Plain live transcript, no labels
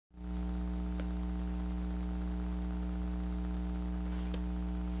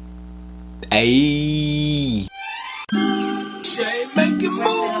Ayy. Jay making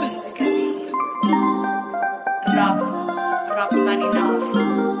moves. Rock man enough.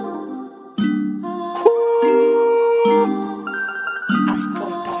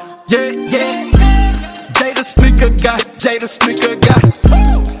 Ascoltala. Yeah, yeah. Jay the sneaker guy, Jay the sneaker guy.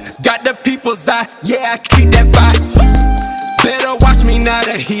 Got the people's eye, yeah, I keep that vibe. Better watch me now,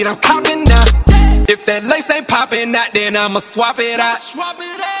 the heat I'm popping now. If that lace ain't popping out, then I'ma swap it out.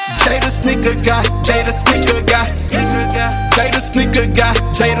 Jay the sneaker guy, Jay the sneaker guy. Jay the sneaker guy,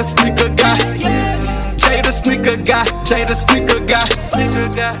 Jay the sneaker guy. Jay the sneaker guy, Jay the sneaker guy.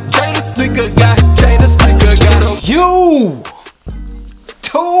 Jay the sneaker guy, Jay the sneaker guy. YouTube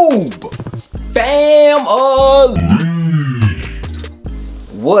family,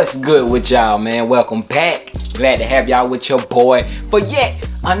 what's good with y'all, man? Welcome back. Glad to have y'all with your boy for yet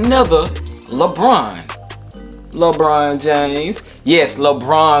another LeBron James. Yes,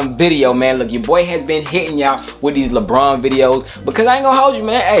 LeBron video, man. Look, your boy has been hitting y'all with these LeBron videos because I ain't gonna hold you,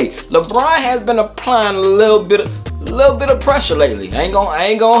 man. Hey, LeBron has been applying a little bit of pressure lately. I ain't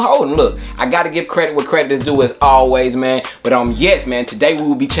gonna hold him. Look, I gotta give credit where credit is due as always, man. But yes, man, today we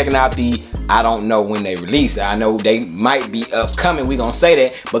will be checking out the, I don't know when they release. I know they might be upcoming. We gonna say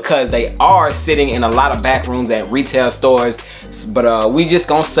that because they are sitting in a lot of back rooms at retail stores. But we just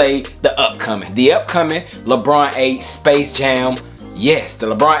gonna say the upcoming LeBron 8 Space Jam. Yes, the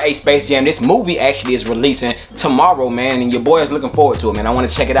LeBron 8 Space Jam. This movie actually is releasing tomorrow, man, and your boy is looking forward to it, man. I want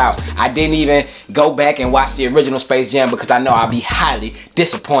to check it out. I didn't even go back and watch the original Space Jam because I know I'll be highly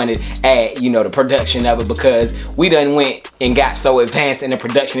disappointed at, you know, the production of it, because we done went and got so advanced in the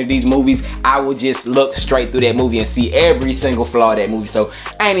production of these movies. I will just look straight through that movie and see every single flaw of that movie. So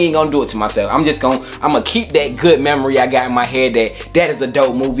I ain't even gonna do it to myself. I'm gonna keep that good memory I got in my head that is a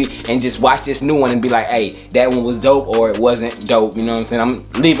dope movie, and just watch this new one and be like, hey, that one was dope or it wasn't dope. You know what I'm saying?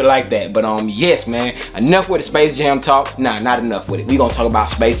 I'm leave it like that. But yes, man, enough with the Space Jam talk. Nah, not enough with it. We gonna talk about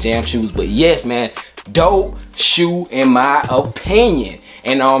Space Jam shoes. But yes, man, dope shoe in my opinion.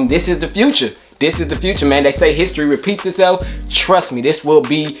 And this is the future. This is the future, man. They say history repeats itself. Trust me, this will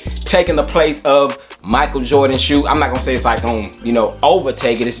be taking the place of Michael Jordan shoe. I'm not gonna say it's like gonna, you know,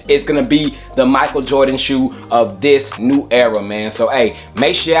 overtake it. It's gonna be the Michael Jordan shoe of this new era, man. So hey,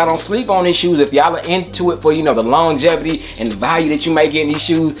 make sure y'all don't sleep on these shoes. If y'all are into it for, you know, the longevity and the value that you may get in these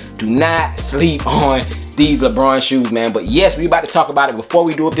shoes, do not sleep on these LeBron shoes, man. But yes, we about to talk about it. Before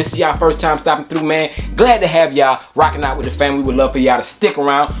we do, if this is y'all first time stopping through, man, glad to have y'all rocking out with the family. We would love for y'all to stick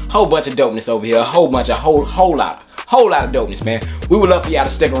around. Whole bunch of dopeness over here. A whole lot of dopeness, man. We would love for y'all to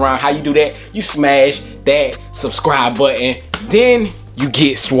stick around. How you do that? You smash that subscribe button, then you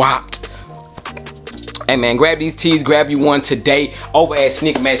get swapped. Hey man, grab these tees, grab you one today over at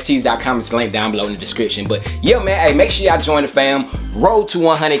sneakermatchtees.com. It's linked down below in the description. But yeah, man, hey, make sure y'all join the fam. Road to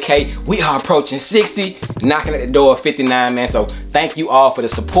 100K. We are approaching 60, knocking at the door of 59, man. So thank you all for the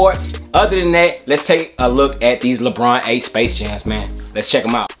support. Other than that, let's take a look at these LeBron 8 Space Jams, man. Let's check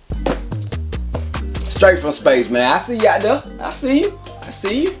them out. Straight from space, man. I see you out there. I see you. I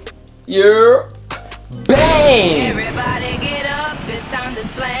see you. Yeah. Bang! Everybody get up, it's time to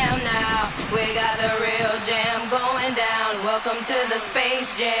slam now. We got the real jam going down. Welcome to the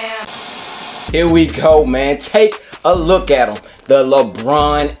Space Jam. Here we go, man. Take a look at them. The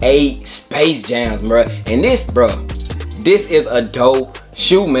LeBron 8 Space Jams, bro. And this is a dope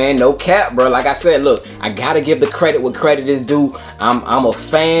shoe, man. No cap, bro. Like I said, look, I gotta give the credit where credit is due. I'm a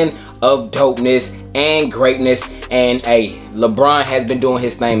fan of dopeness and greatness, and hey, LeBron has been doing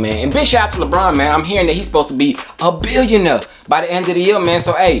his thing, man. And big shout out to LeBron, man. I'm hearing that he's supposed to be a billionaire by the end of the year, man.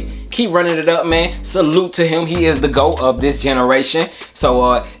 So hey, keep running it up, man. Salute to him. He is the GOAT of this generation.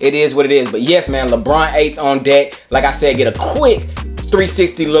 So it is what it is. But yes, man, LeBron 8's on deck. Like I said, get a quick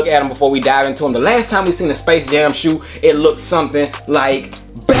 360 look at him before we dive into him. The last time we seen a Space Jam shoe, it looked something like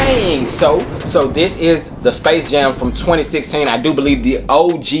bang. So this is the Space Jam from 2016. I do believe the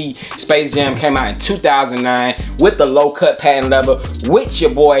OG Space Jam came out in 2009 with the low cut patent leather, which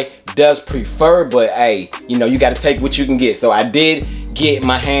your boy does prefer, but hey, you know, you got to take what you can get. So I did get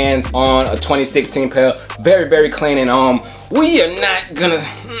my hands on a 2016 pair, very, very clean, and we are not gonna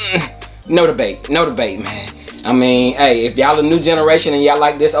no debate, man. I mean, hey, if y'all a new generation and y'all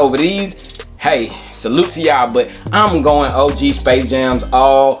like this over these, hey, salute to y'all. But I'm going OG Space Jams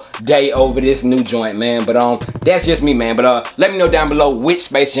all day over this new joint, man. But that's just me, man. But let me know down below which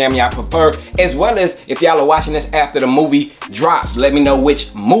Space Jam y'all prefer, as well as if y'all are watching this after the movie drops, let me know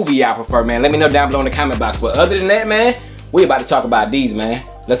which movie y'all prefer, man. Let me know down below in the comment box. But other than that, man, we about to talk about these, man.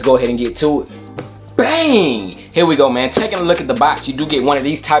 Let's go ahead and get to it. Bang! Here we go, man. Taking a look at the box, you do get one of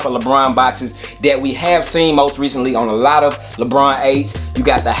these type of LeBron boxes that we have seen most recently on a lot of LeBron 8s. You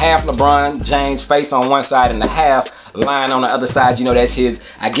got the half LeBron James face on one side and the half lion on the other side. You know, that's his,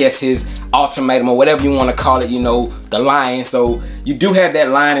 I guess, his ultimatum or whatever you want to call it, you know, the lion. So you do have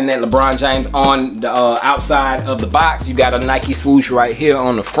that lion and that LeBron James on the outside of the box. You got a Nike swoosh right here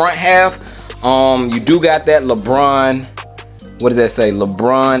on the front half. You do got that LeBron, what does that say?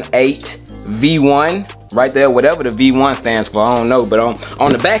 LeBron 8 V1 right there, whatever the V1 stands for, I don't know. But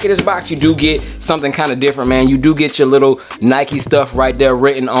on the back of this box, you do get something kind of different, man. You do get your little Nike stuff right there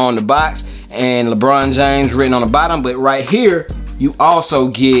written on the box and LeBron James written on the bottom. But right here, you also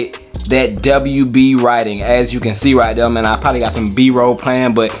get that WB writing, as you can see right there, man. I probably got some B-roll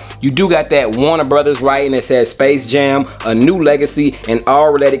playing, but you do got that Warner Brothers writing that says Space Jam, a new legacy, and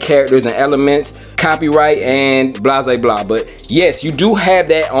all related characters and elements, copyright, and blah blah blah. But yes, you do have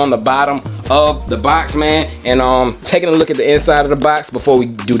that on the bottom of the box, man. And taking a look at the inside of the box, before we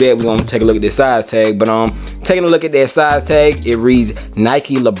do that, we're gonna take a look at this size tag. But taking a look at that size tag, it reads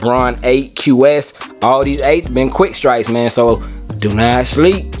Nike LeBron 8 QS. All these 8s been quick strikes, man, so do not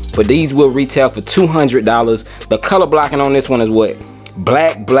sleep. But these will retail for $200. The color blocking on this one is what?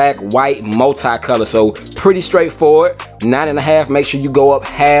 Black, black, white, multicolor. So pretty straightforward. 9.5. Make sure you go up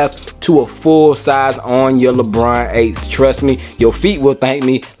half to a full size on your LeBron 8s. Trust me, your feet will thank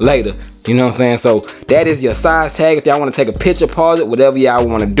me later. You know what I'm saying? So that is your size tag. If y'all want to take a picture, pause it, whatever y'all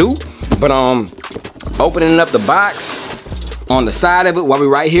want to do. But opening up the box, on the side of it, while we're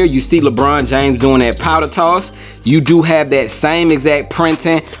right here, you see LeBron James doing that powder toss. You do have that same exact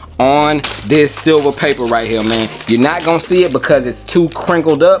printing on this silver paper right here, man. You're not gonna see it because it's too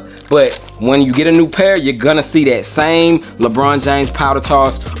crinkled up, but when you get a new pair, you're gonna see that same LeBron James powder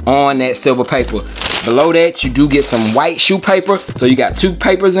toss on that silver paper. Below that, you do get some white shoe paper. So you got 2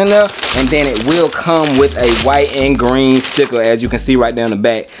 papers in there, and then it will come with a white and green sticker, as you can see right there in the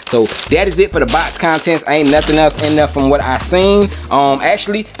back. So that is it for the box contents. Ain't nothing else in there from what I seen.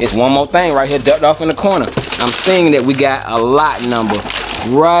 Actually, it's one more thing right here ducked off in the corner. I'm seeing that we got a lot number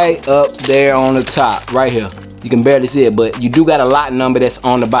right up there on the top, right here. You can barely see it, but you do got a lot number that's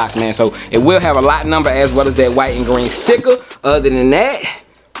on the box, man. So it will have a lot number as well as that white and green sticker. Other than that,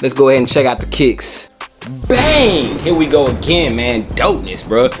 let's go ahead and check out the kicks. Bang! Here we go again, man. Dopeness,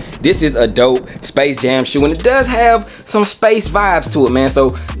 bro. This is a dope Space Jam shoe, and it does have some space vibes to it, man.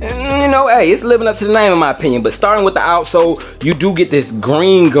 So, you know, hey, it's living up to the name in my opinion. But starting with the outsole, you do get this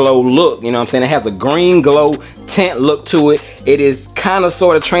green glow look. You know what I'm saying? It has a green glow tint look to it. It is kind of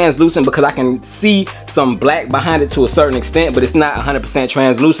sort of translucent because I can see some black behind it to a certain extent, but it's not 100%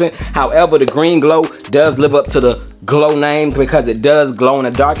 translucent. However, the green glow does live up to the glow name because it does glow in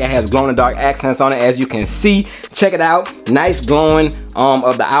the dark. It has glow in the dark accents on it, as you can see. Check it out. Nice glowing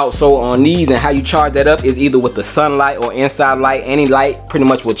of the outsole on these, and how you charge that up is either with the sunlight or inside light. Any light pretty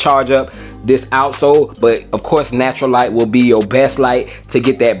much will charge up this outsole, but of course natural light will be your best light to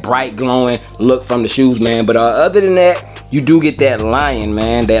get that bright glowing look from the shoes, man. But other than that, you do get that lion,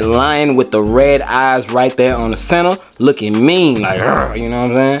 man. That lion with the red eyes right there on the center, looking mean, like, you know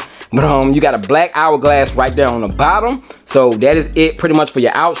what I'm saying? But you got a black hourglass right there on the bottom. So that is it pretty much for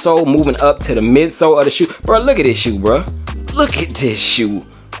your outsole. Moving up to the midsole of the shoe. Bro, look at this shoe, bro. Look at this shoe.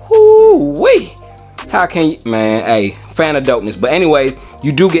 Woo-wee. How can you, man, hey, fan of dopeness. But anyways,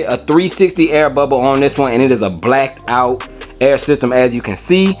 you do get a 360 air bubble on this one, and it is a blacked out air system, as you can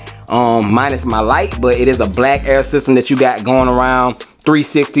see. Minus my light, but it is a black air system that you got going around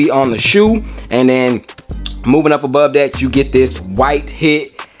 360 on the shoe. And then moving up above that, you get this white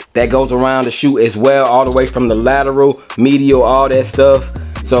hit that goes around the shoe as well, all the way from the lateral, medial, all that stuff.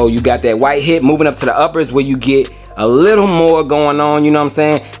 So you got that white hit. Moving up to the uppers where you get a little more going on, you know what I'm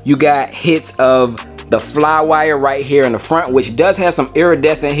saying? You got hits of the fly wire right here in the front, which does have some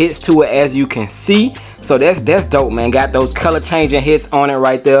iridescent hits to it, as you can see. So that's dope, man. Got those color changing hits on it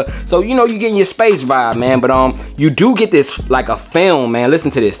right there. So you know you're getting your space vibe, man. But you do get this like a film, man.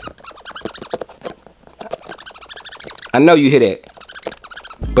 Listen to this. I know you hear that.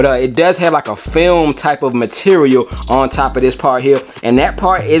 But it does have like a film type of material on top of this part here. And that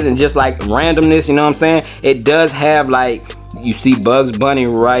part isn't just like randomness, you know what I'm saying? It does have like, you see Bugs Bunny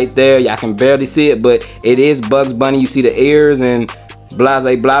right there. Y'all can barely see it, but it is Bugs Bunny. You see the ears and blah,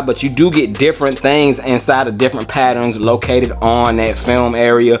 blah, blah. But you do get different things inside of different patterns located on that film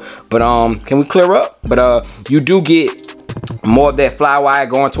area. But can we clear up? But you do get more of that fly wire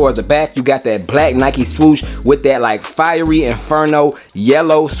going towards the back. You got that black Nike swoosh with that like fiery inferno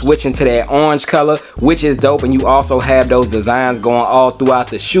yellow switching to that orange color, which is dope. And you also have those designs going all throughout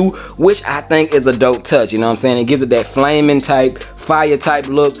the shoe, which I think is a dope touch, you know what I'm saying? It gives it that flaming type fire type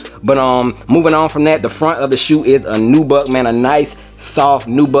look. But moving on from that, the front of the shoe is a nubuck, man. A nice soft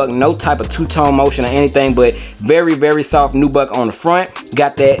nubuck, no type of two-tone motion or anything, but very, very soft nubuck on the front.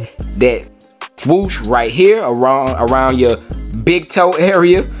 Got that swoosh right here around your big toe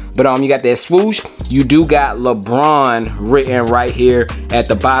area. But you got that swoosh. You do got LeBron written right here at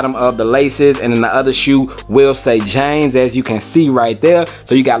the bottom of the laces, and then the other shoe will say James, as you can see right there.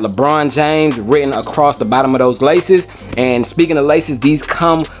 So you got LeBron James written across the bottom of those laces. And speaking of laces, these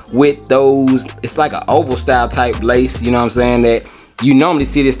come with those, it's like an oval style type lace, you know what I'm saying, that you normally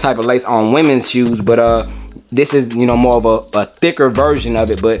see this type of lace on women's shoes, but this is, you know, more of a thicker version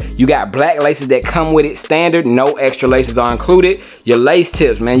of it. But you got black laces that come with it standard. No extra laces are included. Your lace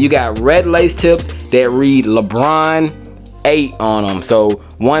tips, man, you got red lace tips that read LeBron 8 on them. So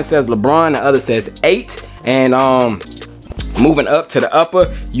one says LeBron, the other says 8. And moving up to the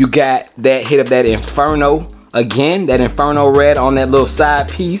upper, you got that hit of that Inferno again, that Inferno red on that little side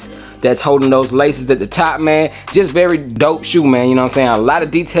piece that's holding those laces at the top, man. Just very dope shoe, man, you know what I'm saying? A lot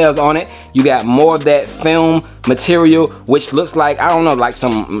of details on it. You got more of that film material, which looks like, I don't know, like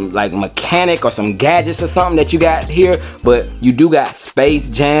some like mechanic or some gadgets or something that you got here, but you do got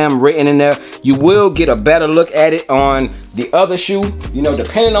Space Jam written in there. You will get a better look at it on the other shoe. You know,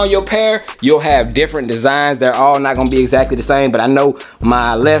 depending on your pair, you'll have different designs. They're all not gonna be exactly the same, but I know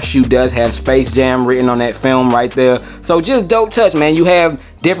my left shoe does have Space Jam written on that film right there. So just dope touch, man. You have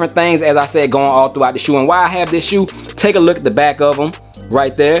different things, as I said, going all throughout the shoe. And why I have this shoe, take a look at the back of them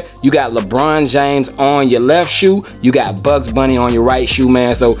right there. You got LeBron James on your left shoe. You got Bugs Bunny on your right shoe,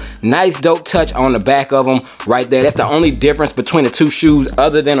 man. So nice dope touch on the back of them right there. That's the only difference between the two shoes,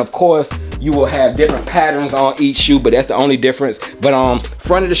 other than, of course, you will have different patterns on each shoe, but that's the only difference. But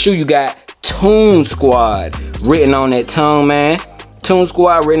front of the shoe, you got Toon Squad written on that tongue, man. Toon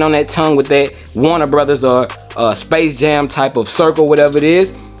Squad written on that tongue with that Warner Brothers or Space Jam type of circle, whatever it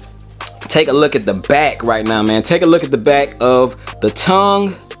is. Take a look at the back right now, man. Take a look at the back of the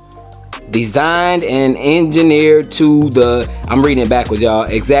tongue. Designed and engineered to the, I'm reading it backwards, y'all,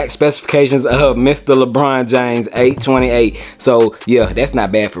 exact specifications of Mr. LeBron James 828. So yeah, that's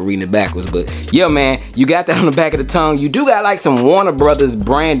not bad for reading it backwards, but yeah, man, you got that on the back of the tongue. You do got like some Warner Brothers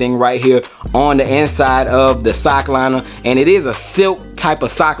branding right here on the inside of the sock liner, and it is a silk type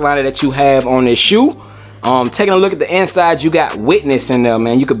of sock liner that you have on this shoe. Taking a look at the inside, you got Witness in there,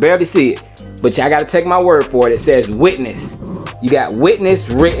 man. You could barely see it, but I gotta take my word for it. It says Witness. You got Witness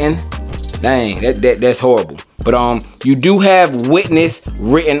written. Dang, that's horrible. But you do have Witness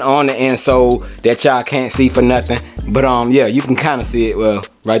written on the insole that y'all can't see for nothing. But yeah, you can kind of see it, well,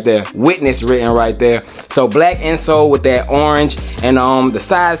 right there. Witness written right there. So black insole with that orange, and the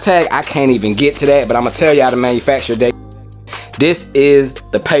size tag, I can't even get to that, but I'm gonna tell y'all the manufacturer date. This is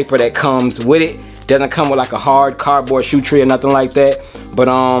the paper that comes with it. Doesn't come with like a hard cardboard shoe tree or nothing like that. But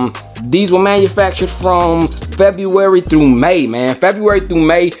these were manufactured from February through May, man. February through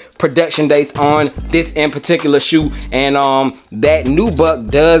May production dates on this in particular shoe. And that nubuck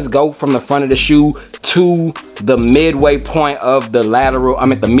does go from the front of the shoe to the midway point of the lateral,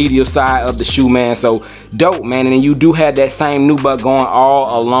 the medial side of the shoe, man. So dope, man. And then you do have that same nubuck going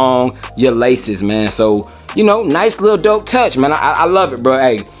all along your laces, man. So, you know, nice little dope touch, man. I love it, bro.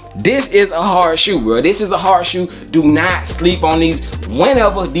 Hey, this is a hard shoe, bro. This is a hard shoe. Do not sleep on these.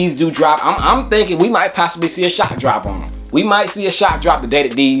 Whenever these do drop, I'm thinking we might possibly see a shock drop on them. We might see a shock drop the day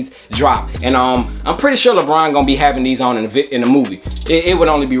that these drop. And I'm pretty sure LeBron gonna be having these on in the movie. It would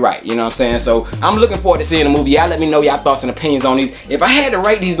only be right, you know what I'm saying? So I'm looking forward to seeing the movie. Y'all let me know y'all thoughts and opinions on these. If I had to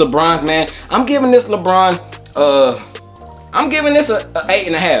rate these LeBrons, man, I'm giving this LeBron, I'm giving this a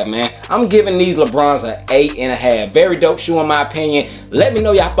 8.5, man. I'm giving these LeBrons a 8.5. Very dope shoe in my opinion. Let me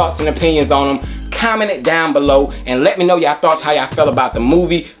know y'all thoughts and opinions on them. Comment it down below and let me know y'all thoughts, how y'all felt about the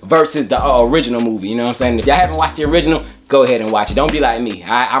movie versus the original movie. You know what I'm saying? If y'all haven't watched the original, go ahead and watch it. Don't be like me.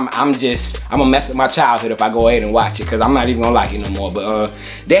 I'm gonna mess with my childhood if I go ahead and watch it, because I'm not even gonna like it no more. But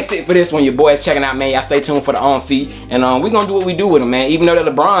that's it for this one. Your boys checking out, man. Y'all stay tuned for the on feed, and we gonna do what we do with them, man. Even though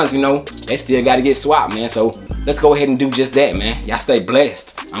they're LeBrons, you know, they still gotta get swapped, man. So let's go ahead and do just that, man. Y'all stay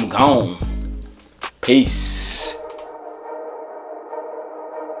blessed. I'm gone. Peace.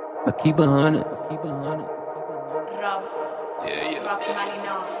 I keep 100. Rob. Yeah. Rock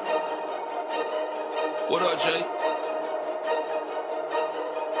Malinov. What up, Jay?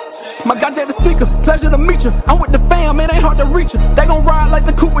 My guy Jay the Sneaker, pleasure to meet you. I'm with the fam, it ain't hard to reach you. They gon' ride like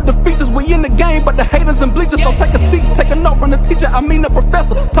the coupe with the features. We in the game, but the haters and bleachers. So take a seat, take a note from the teacher, I mean the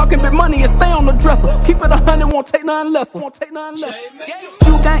professor. Talking big money and stay on the dresser. Keep it 100, won't take nothing less. You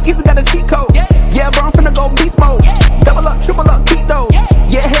gang easy, got a cheat code. Yeah, bro, I'm finna go beast mode. Double up, triple up, keep those.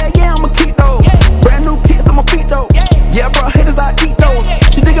 Yeah, hell yeah, I'ma keep those. Brand new kicks on my feet though. Yeah, bro, haters I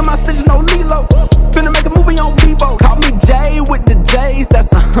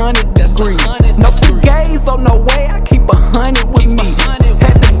 100 degrees. No fugazi, so no way I keep 100 with me.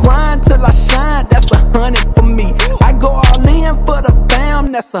 Had to grind till I shine, that's 100 for me. I go all in for the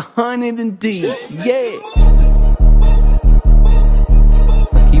fam, that's 100 indeed. Yeah.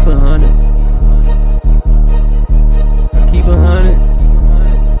 I keep 100. I keep 100.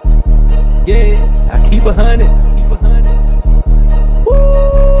 Yeah, I keep 100. I keep 100.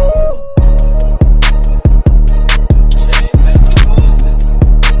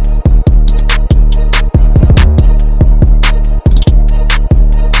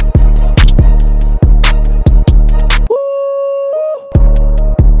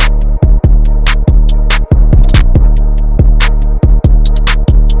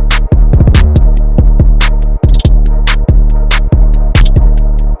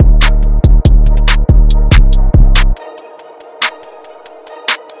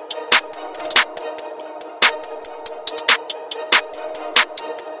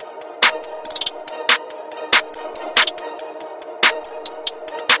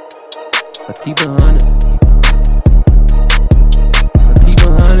 I keep 100.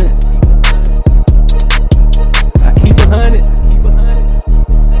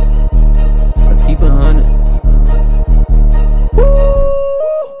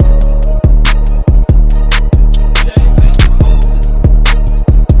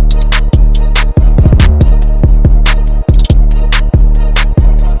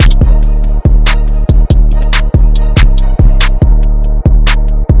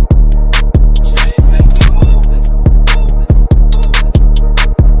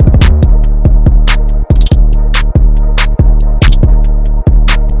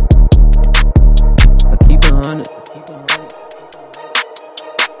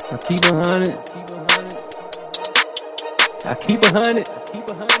 I keep 100. I keep 100. I keep 100. I keep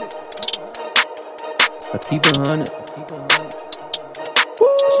 100. I keep 100.